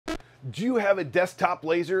Do you have a desktop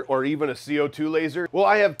laser or even a CO2 laser? Well,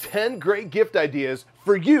 I have 10 great gift ideas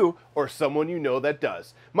for you or someone you know that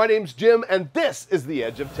does. My name's Jim, and this is The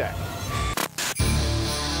Edge of Tech.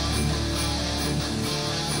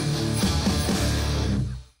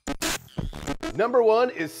 Number one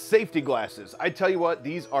is safety glasses. I tell you what,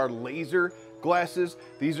 these are laser glasses.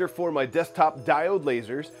 These are for my desktop diode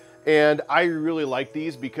lasers. And I really like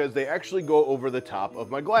these because they actually go over the top of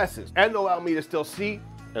my glasses and allow me to still see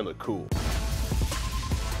and look cool.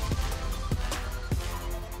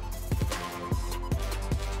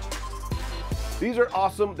 These are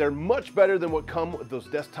awesome. They're much better than what come with those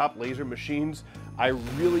desktop laser machines. I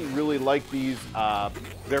really like these.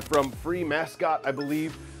 They're from Free Mascot, I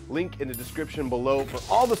believe. Link in the description below for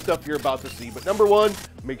all the stuff you're about to see. But number one,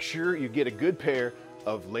 make sure you get a good pair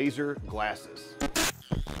of laser glasses.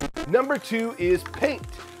 Number two is paint.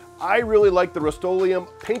 I really like the Rust-Oleum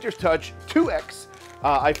Painter's Touch 2X.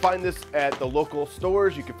 I find this at the local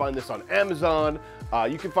stores. You can find this on Amazon.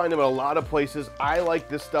 You can find them at a lot of places. I like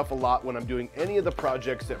this stuff a lot when I'm doing any of the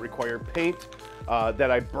projects that require paint that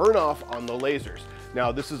I burn off on the lasers.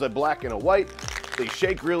 Now, this is a black and a white. They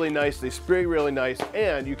shake really nice, they spray really nice,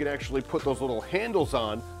 and you can actually put those little handles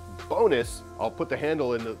on. Bonus, I'll put the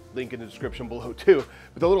handle in the link in the description below too,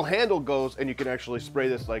 but the little handle goes and you can actually spray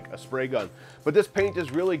this like a spray gun. But this paint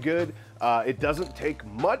is really good. It doesn't take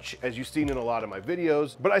much, as you've seen in a lot of my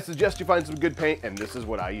videos, but I suggest you find some good paint, and this is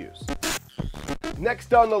what I use.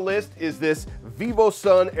 Next on the list is this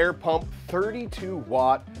VivoSun air pump 32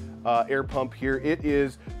 watt air pump here. It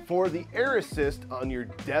is for the air assist on your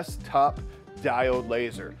desktop diode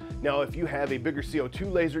laser. Now, if you have a bigger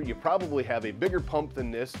CO2 laser, you probably have a bigger pump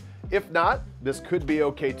than this. If not, this could be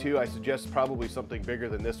okay too. I suggest probably something bigger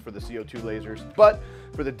than this for the CO2 lasers. But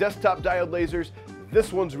for the desktop diode lasers,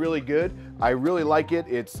 this one's really good. I really like it.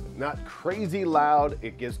 It's not crazy loud.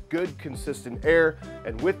 It gives good, consistent air.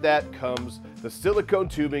 And with that comes the silicone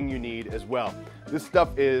tubing you need as well. This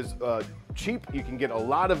stuff is cheap. You can get a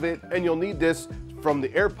lot of it, and you'll need this from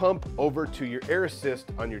the air pump over to your air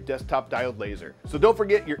assist on your desktop diode laser. So don't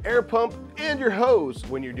forget your air pump and your hose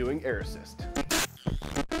when you're doing air assist.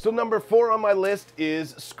 So number four on my list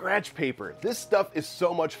is scratch paper. This stuff is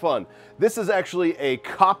so much fun. This is actually a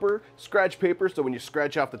copper scratch paper, so when you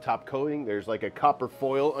scratch off the top coating, there's like a copper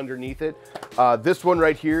foil underneath it. This one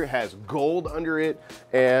right here has gold under it,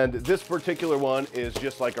 and this particular one is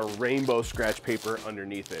just like a rainbow scratch paper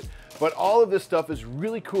underneath it. But all of this stuff is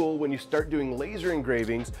really cool when you start doing laser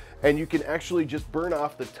engravings, and you can actually just burn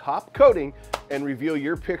off the top coating and reveal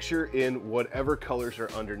your picture in whatever colors are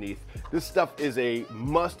underneath. This stuff is a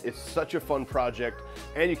must. It's such a fun project,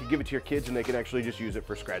 and you can give it to your kids and they can actually just use it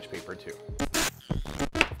for scratch paper too.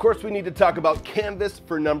 Of course, we need to talk about canvas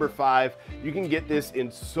for number five. You can get this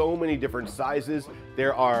in so many different sizes.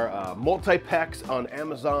 There are multi-packs on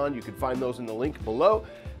Amazon. You can find those in the link below.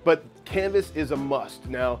 But canvas is a must.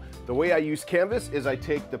 Now, the way I use canvas is I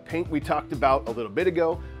take the paint we talked about a little bit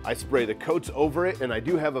ago, I spray the coats over it, and I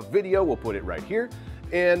do have a video, we'll put it right here,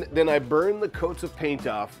 and then I burn the coats of paint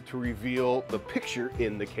off to reveal the picture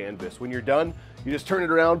in the canvas. When you're done, you just turn it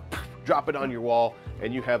around, drop it on your wall,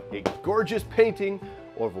 and you have a gorgeous painting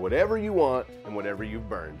of whatever you want and whatever you've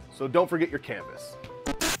burned. So don't forget your canvas.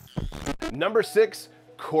 Number six,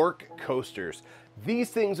 cork coasters.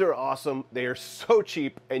 These things are awesome. They are so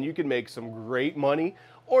cheap, and you can make some great money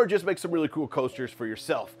or just make some really cool coasters for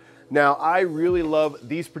yourself. Now, I really love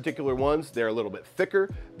these particular ones. They're a little bit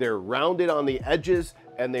thicker, they're rounded on the edges,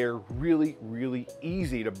 and they're really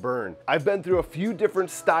easy to burn. I've been through a few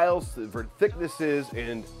different styles, different thicknesses,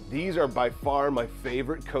 and these are by far my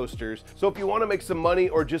favorite coasters. So if you want to make some money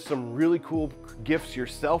or just some really cool gifts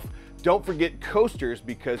yourself, don't forget coasters,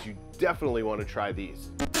 because you definitely want to try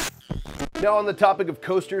these. Now, on the topic of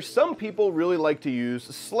coasters, some people really like to use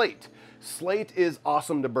slate. Slate is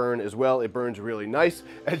awesome to burn as well. It burns really nice.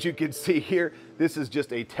 As you can see here, this is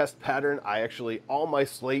just a test pattern. All my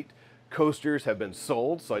slate coasters have been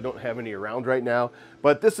sold, so I don't have any around right now.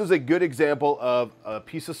 But this is a good example of a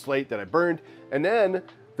piece of slate that I burned. And then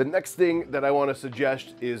the next thing that I want to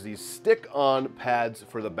suggest is these stick-on pads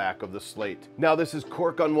for the back of the slate. Now, this is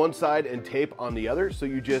cork on one side and tape on the other, so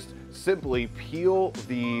you just simply peel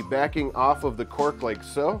the backing off of the cork like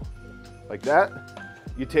so, like that.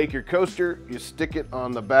 You take your coaster, you stick it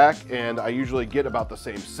on the back, and I usually get about the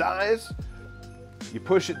same size. You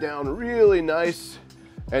push it down really nice,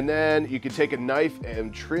 and then you can take a knife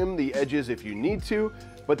and trim the edges if you need to.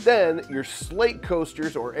 But then your slate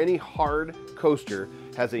coasters or any hard coaster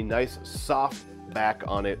has a nice soft back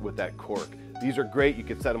on it with that cork. These are great. You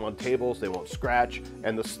can set them on tables, they won't scratch,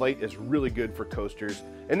 and the slate is really good for coasters.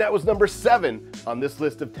 And that was number 7 on this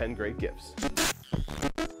list of 10 great gifts.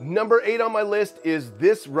 Number 8 on my list is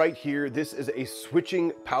this right here. This is a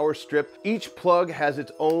switching power strip. Each plug has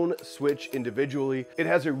its own switch individually. It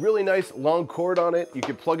has a really nice long cord on it. You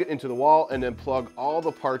can plug it into the wall and then plug all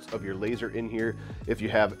the parts of your laser in here. If you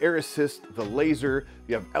have air assist, the laser,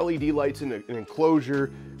 you have LED lights in an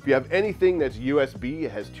enclosure. If you have anything that's USB,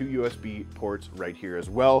 it has 2 USB ports right here as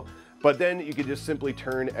well. But then you can just simply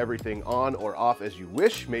turn everything on or off as you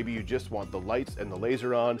wish. Maybe you just want the lights and the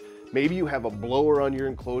laser on. Maybe you have a blower on your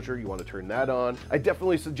enclosure, you want to turn that on. I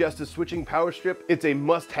definitely suggest a switching power strip. It's a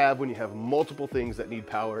must-have when you have multiple things that need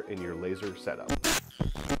power in your laser setup.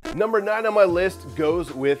 Number 9 on my list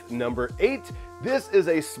goes with number 8. This is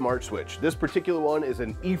a smart switch. This particular one is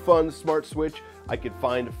an eFun smart switch. I could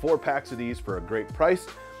find 4 packs of these for a great price.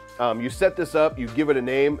 You set this up, you give it a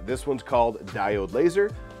name. This one's called Diode Laser.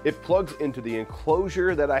 It plugs into the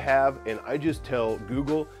enclosure that I have, and I just tell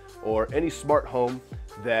Google or any smart home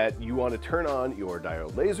that you want to turn on your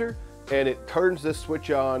diode laser, and it turns this switch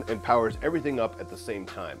on and powers everything up at the same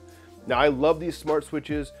time. Now, I love these smart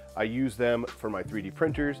switches. I use them for my 3D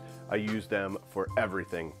printers. I use them for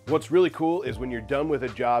everything. What's really cool is when you're done with a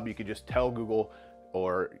job, you can just tell Google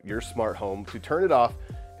or your smart home to turn it off,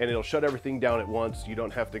 and it'll shut everything down at once. You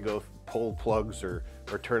don't have to go pull plugs or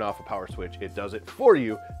turn off a power switch. It does it for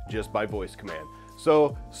you just by voice command.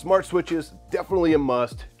 So smart switches, definitely a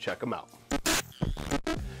must. Check them out.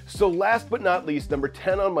 So last but not least, number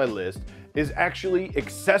 10 on my list is actually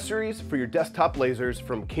accessories for your desktop lasers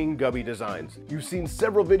from King Gubby Designs. You've seen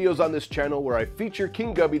several videos on this channel where I feature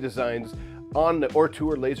King Gubby Designs on the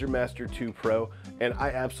Ortour LaserMaster 2 Pro, and I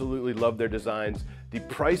absolutely love their designs. The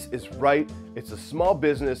price is right, it's a small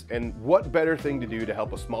business, and what better thing to do to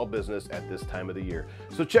help a small business at this time of the year.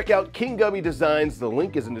 So check out King Gubby Designs, the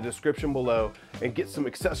link is in the description below, and get some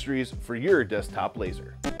accessories for your desktop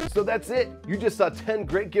laser. So that's it. You just saw 10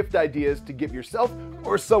 great gift ideas to give yourself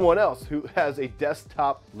or someone else who has a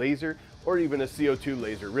desktop laser or even a CO2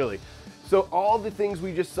 laser, really. So all the things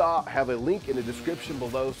we just saw have a link in the description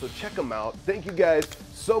below, so check them out. Thank you guys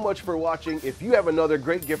so much for watching. If you have another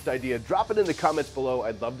great gift idea, drop it in the comments below.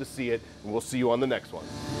 I'd love to see it, and we'll see you on the next one.